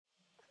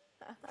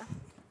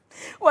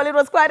Well, it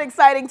was quite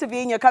exciting to be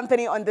in your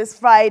company on this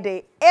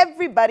Friday.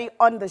 Everybody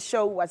on the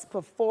show was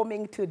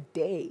performing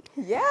today.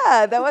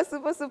 Yeah, that was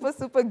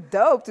super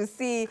dope to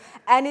see.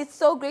 And it's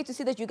so great to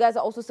see that you guys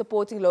are also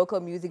supporting local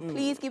music.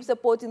 Please keep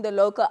supporting the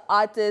local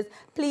artists.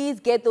 Please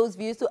get those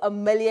views to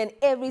 1 million,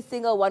 every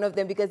single one of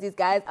them, because these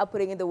guys are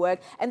putting in the work.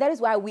 And that is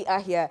why we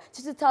are here,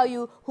 just to tell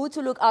you who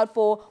to look out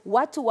for,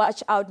 what to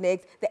watch out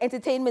next, the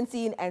entertainment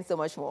scene, and so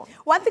much more.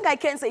 One thing I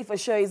can say for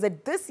sure is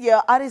that this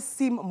year, artists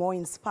seem more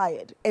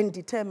inspired and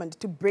determined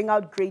to bring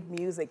out great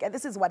music. And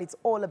this is what it's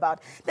all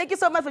about. Thank you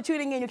so much for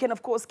tuning in. You can,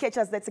 of course, catch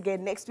us that's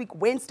again next week,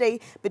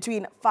 Wednesday,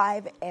 between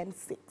 5 and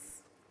 6.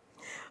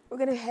 We're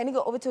going to hand it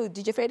over to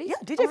DJ Freddy? Yeah,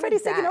 DJ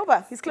Freddy's taking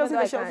over. He's closing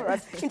the show for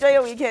us. Enjoy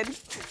your weekend.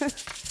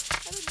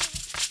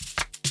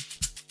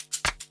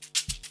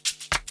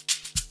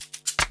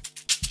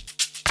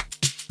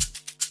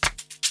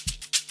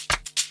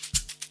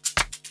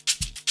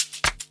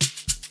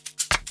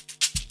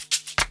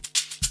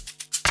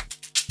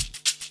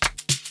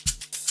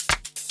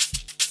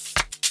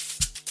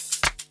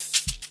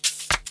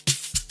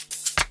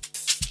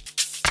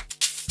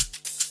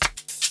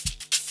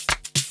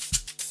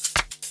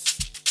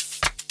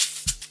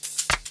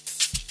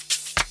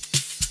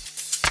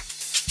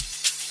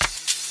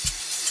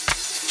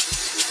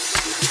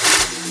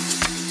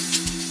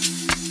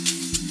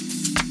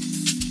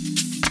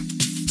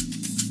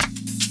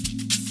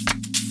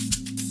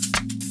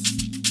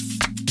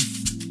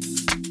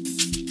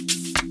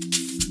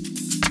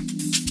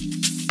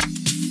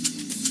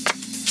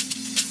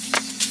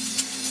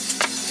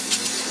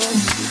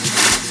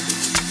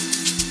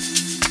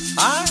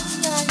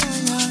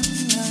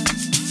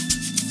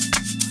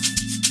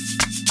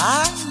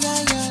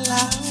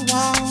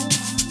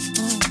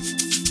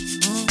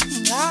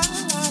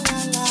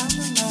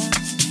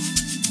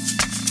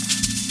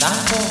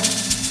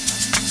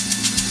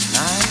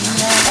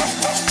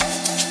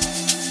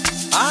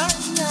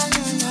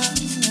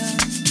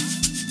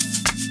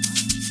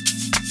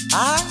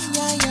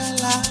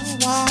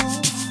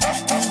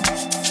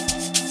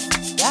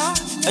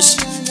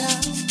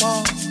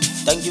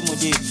 Thank you,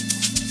 Mudi.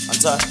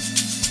 Anta.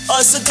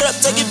 Oh, secret,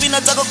 take it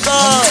peanut taco go.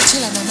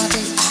 Chillin' on my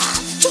babe.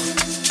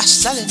 I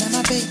sellin' on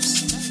my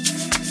babes.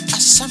 I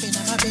sampin'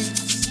 on my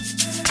babes.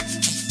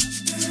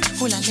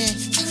 Hula le.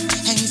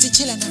 And he's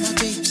chillin' on my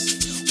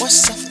babes.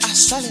 What's up? I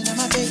sellin' on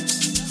my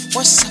babes.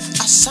 What's up?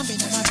 I sampin'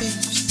 on my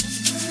babes.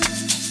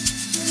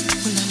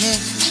 Hula le.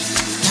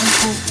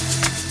 Danko.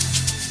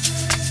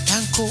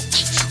 Danko.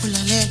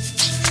 Hula le.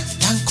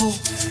 Danko.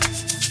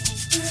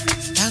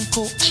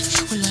 Danko.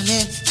 Hula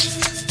le.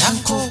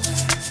 Danko,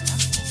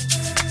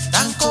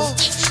 Danko,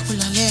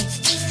 Ulale,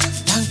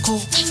 Danko,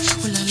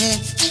 Ulale,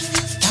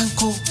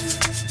 Danko.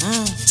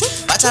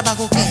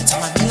 Bachabago keta,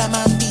 Manila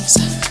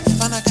Mambisa,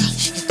 Fanaga,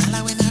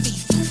 Etala when I be,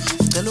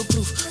 Galo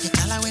proof,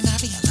 Etala when I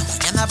be,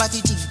 Mañana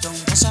Batiding, don't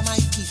go my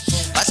people.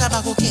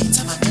 Bachabago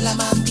keta, Manila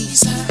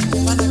Mambisa.